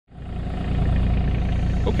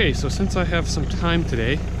Okay, so since I have some time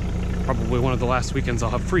today, probably one of the last weekends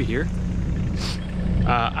I'll have free here,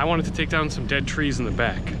 I wanted to take down some dead trees in the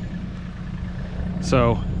back.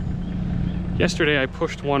 So yesterday I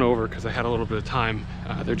pushed one over because I had a little bit of time.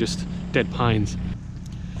 They're just dead pines.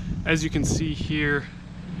 As you can see here,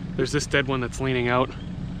 there's this dead one that's leaning out,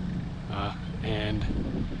 and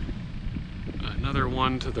another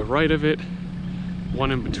one to the right of it,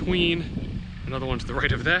 one in between, another one to the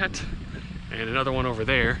right of that, and another one over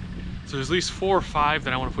there. So there's at least 4 or 5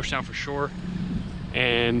 that I want to push down for sure.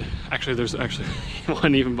 And actually there's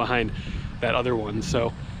one even behind that other one.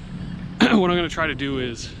 So what I'm going to try to do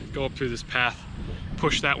is go up through this path,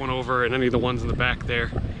 push that one over and any of the ones in the back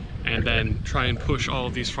there, and then try and push all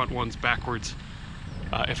of these front ones backwards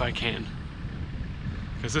if I can.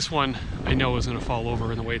 Because this one I know is going to fall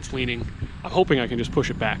over in the way it's leaning. I'm hoping I can just push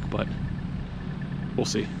it back, but we'll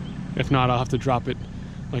see. If not, I'll have to drop it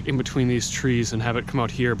like in between these trees and have it come out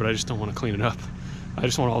here, but I just don't want to clean it up. I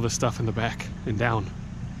just want all this stuff in the back and down.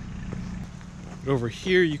 But over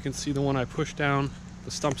here you can see the one I pushed down,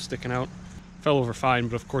 the stump sticking out. Fell over fine,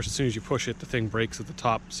 but of course as soon as you push it, the thing breaks at the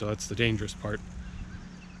top, so that's the dangerous part.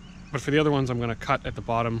 But for the other ones I'm going to cut at the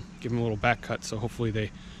bottom, give them a little back cut, so hopefully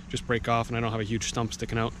they just break off and I don't have a huge stump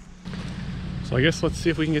sticking out. So I guess let's see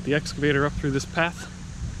if we can get the excavator up through this path.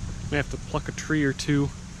 May have to pluck a tree or two,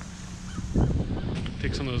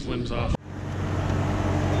 take some of those limbs off.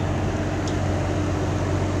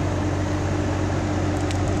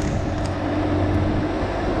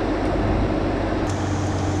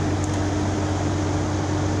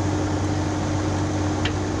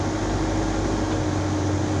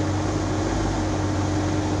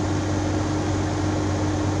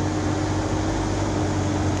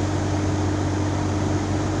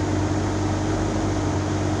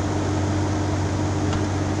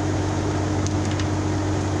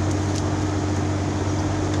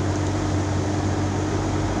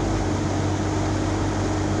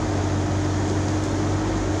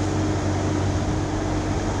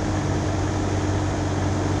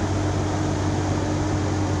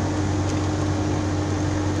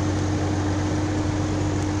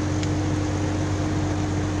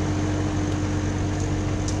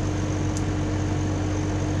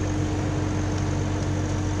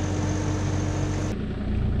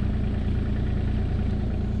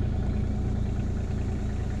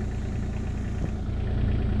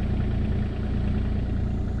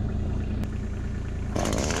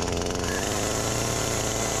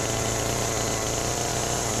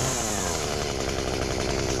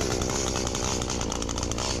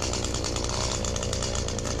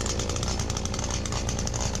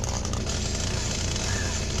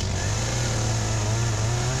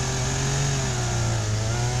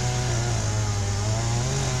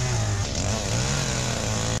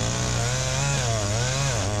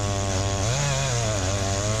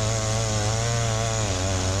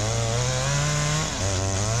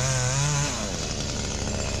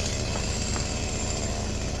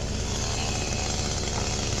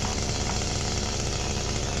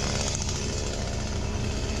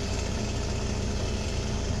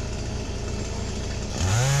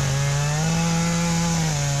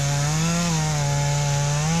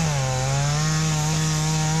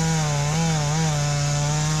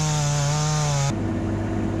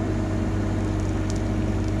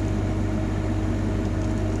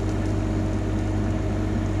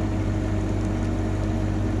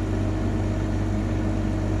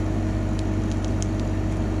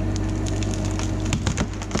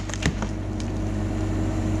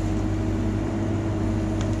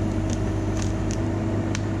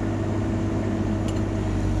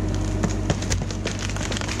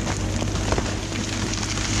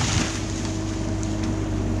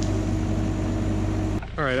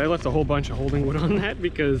 Alright, I left a whole bunch of holding wood on that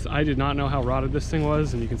because I did not know how rotted this thing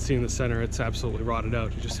was, and you can see in the center it's absolutely rotted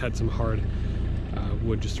out. It just had some hard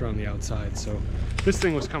wood just around the outside, so this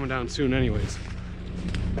thing was coming down soon anyways.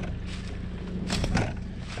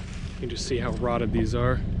 You can just see how rotted these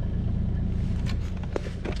are.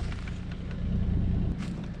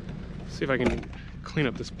 See if I can clean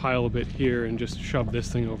up this pile a bit here and just shove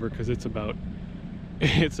this thing over because it's about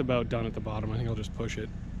done at the bottom. I think I'll just push it.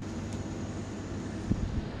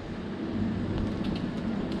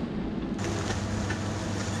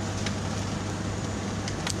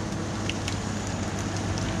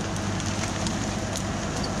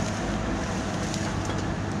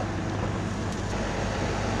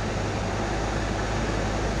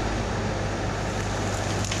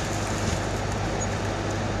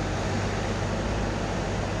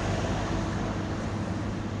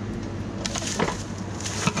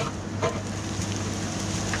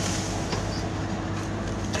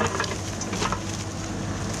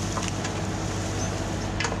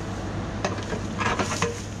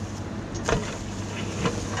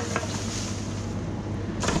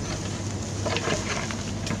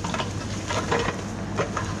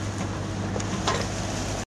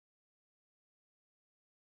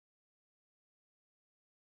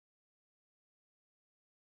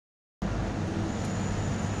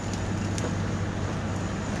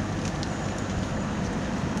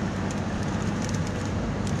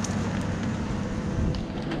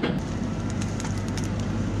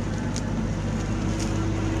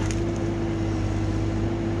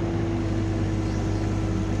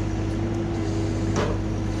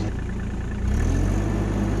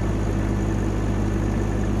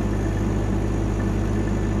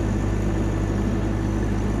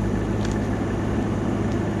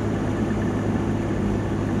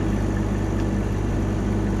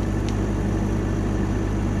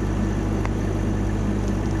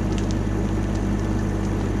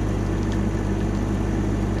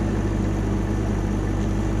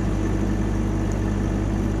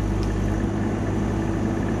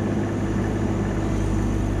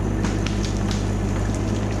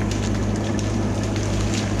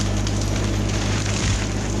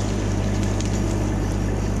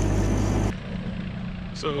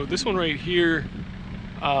 So this one right here,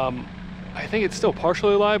 I think it's still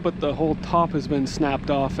partially alive, but the whole top has been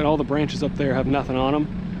snapped off and all the branches up there have nothing on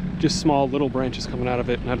them. Just small little branches coming out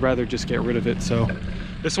of it, and I'd rather just get rid of it. So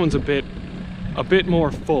this one's a bit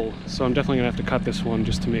more full, so I'm definitely gonna have to cut this one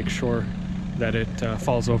just to make sure that it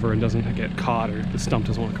falls over and doesn't get caught, or the stump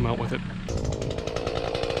doesn't want to come out with it.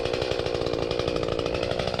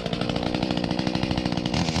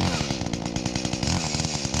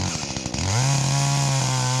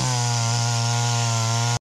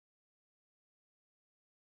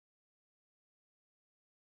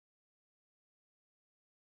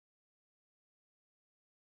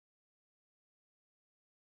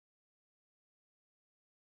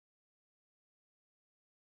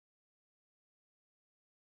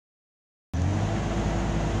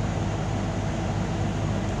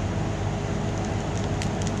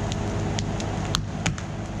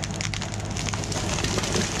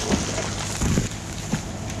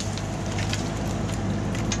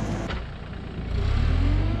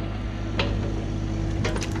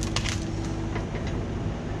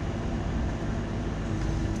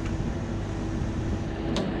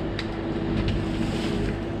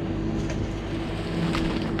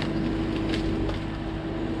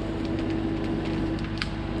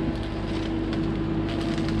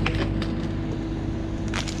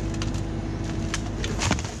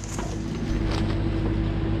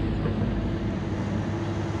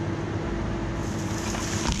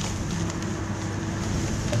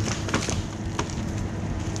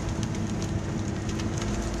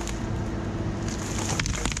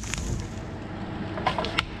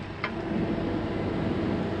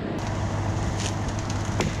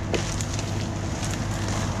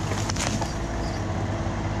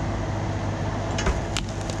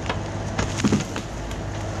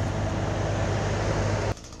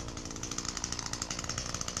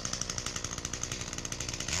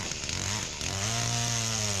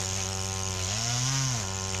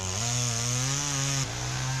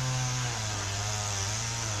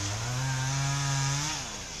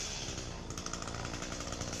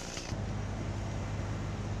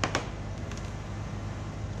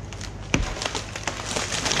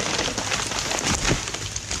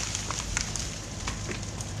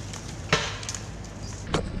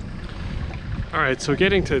 All right, so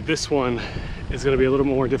getting to this one is gonna be a little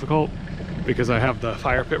more difficult because I have the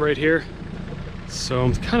fire pit right here. So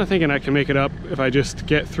I'm kind of thinking I can make it up if I just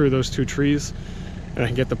get through those two trees and I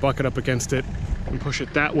can get the bucket up against it and push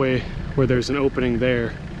it that way where there's an opening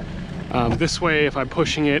there. This way, if I'm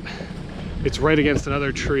pushing it, it's right against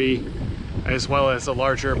another tree as well as a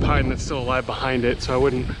larger pine that's still alive behind it. So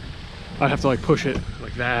I'd have to like push it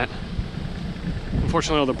like that.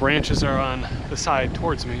 Unfortunately, all the branches are on the side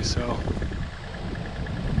towards me, so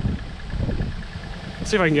let's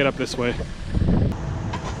see if I can get up this way.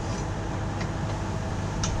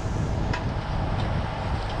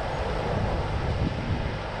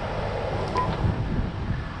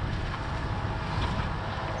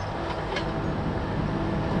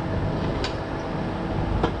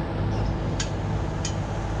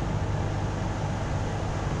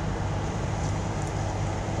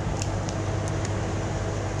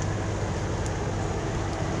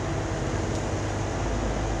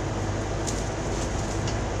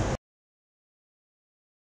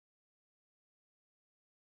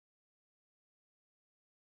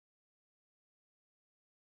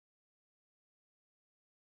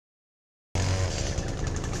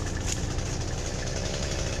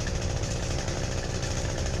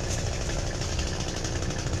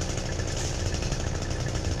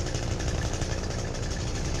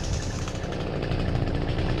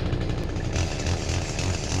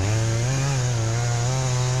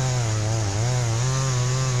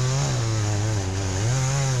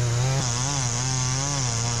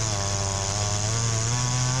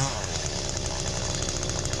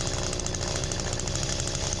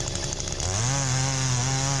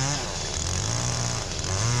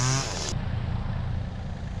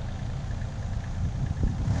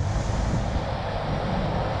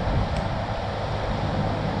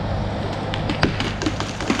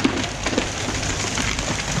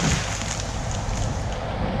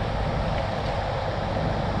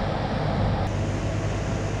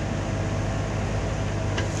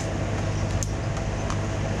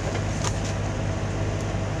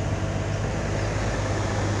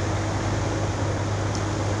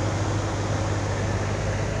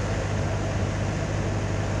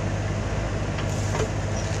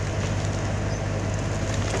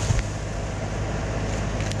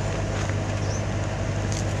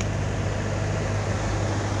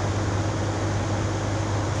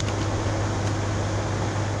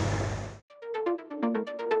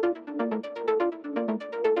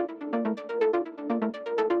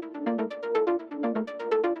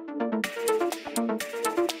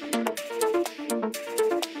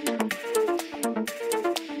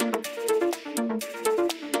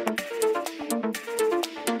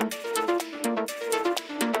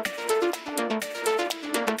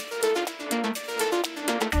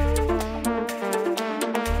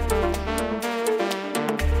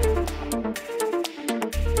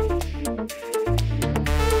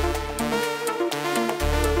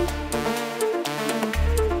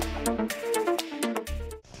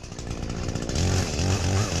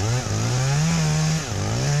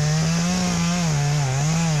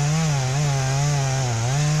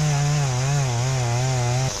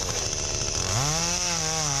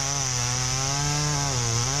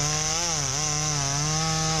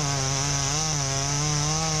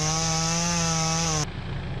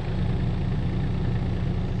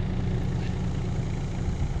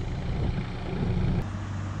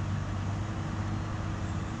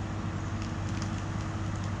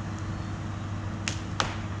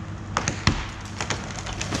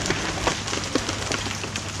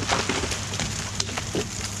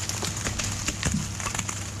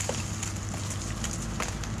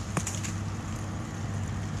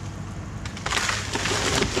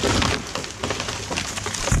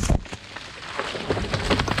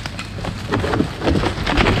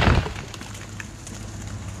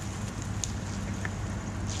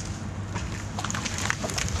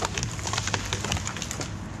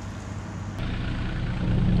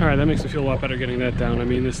 All right, that makes me feel a lot better getting that down. I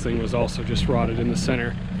mean, this thing was also just rotted in the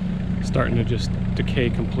center, starting to just decay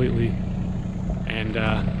completely, and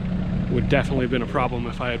would definitely have been a problem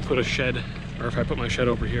if I had put a shed, or if I put my shed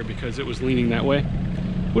over here, because it was leaning that way.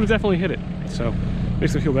 Would have definitely hit it. So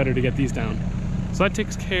makes me feel better to get these down. So that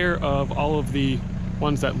takes care of all of the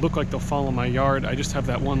ones that look like they'll fall in my yard. I just have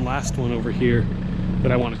that one last one over here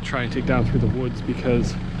that I want to try and take down through the woods,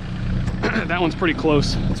 because that one's pretty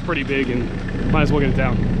close. It's pretty big, and might as well get it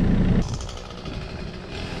down.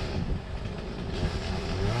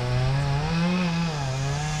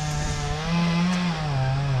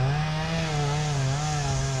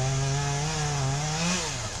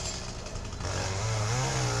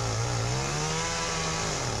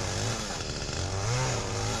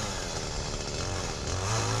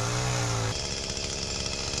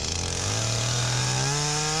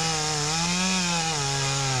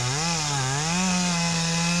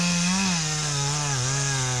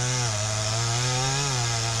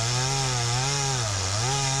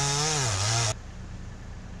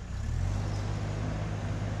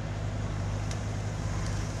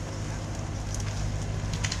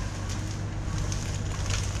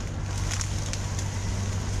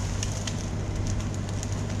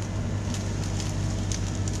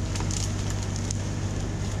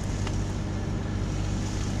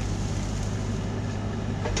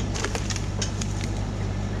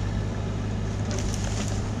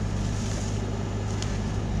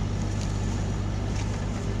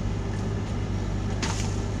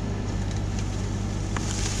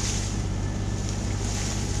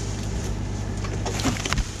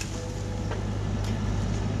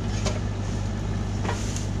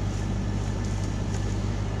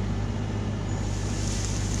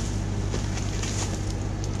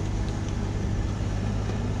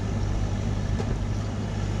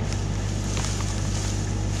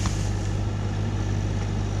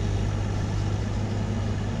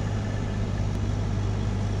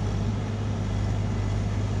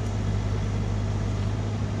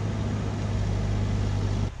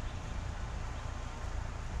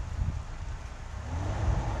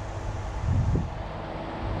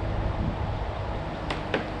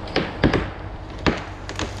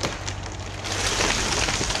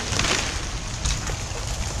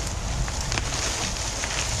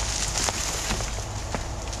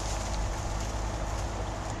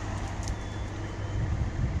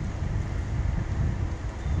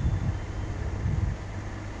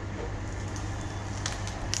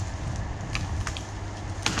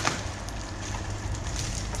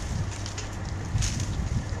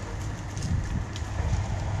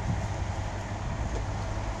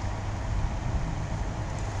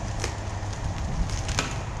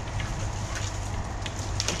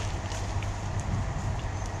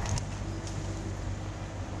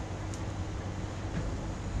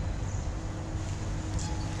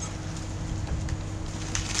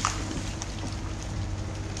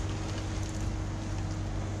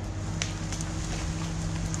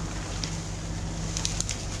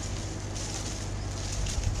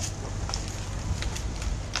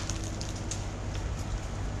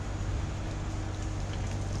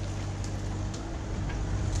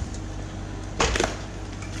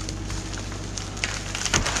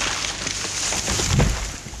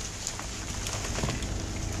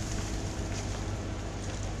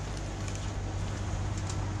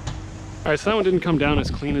 All right, so that one didn't come down as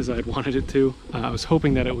clean as I'd wanted it to. I was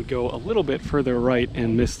hoping that it would go a little bit further right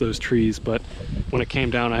and miss those trees, but when it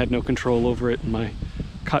came down, I had no control over it, and my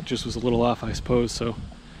cut just was a little off, I suppose. So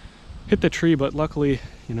hit the tree, but luckily,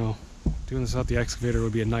 you know, doing this without the excavator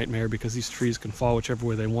would be a nightmare, because these trees can fall whichever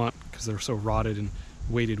way they want because they're so rotted and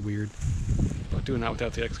weighted weird. But doing that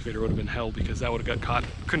without the excavator would have been hell, because that would have got caught.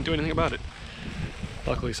 Couldn't do anything about it.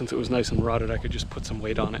 Luckily, since it was nice and rotted, I could just put some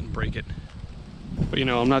weight on it and break it. But you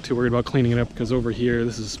know, I'm not too worried about cleaning it up, because over here,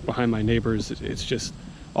 this is behind my neighbors, it's just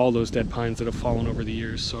all those dead pines that have fallen over the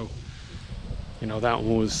years. So, you know, that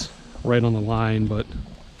one was right on the line, but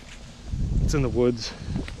it's in the woods,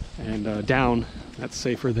 and down, that's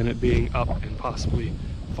safer than it being up and possibly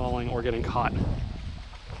falling or getting caught.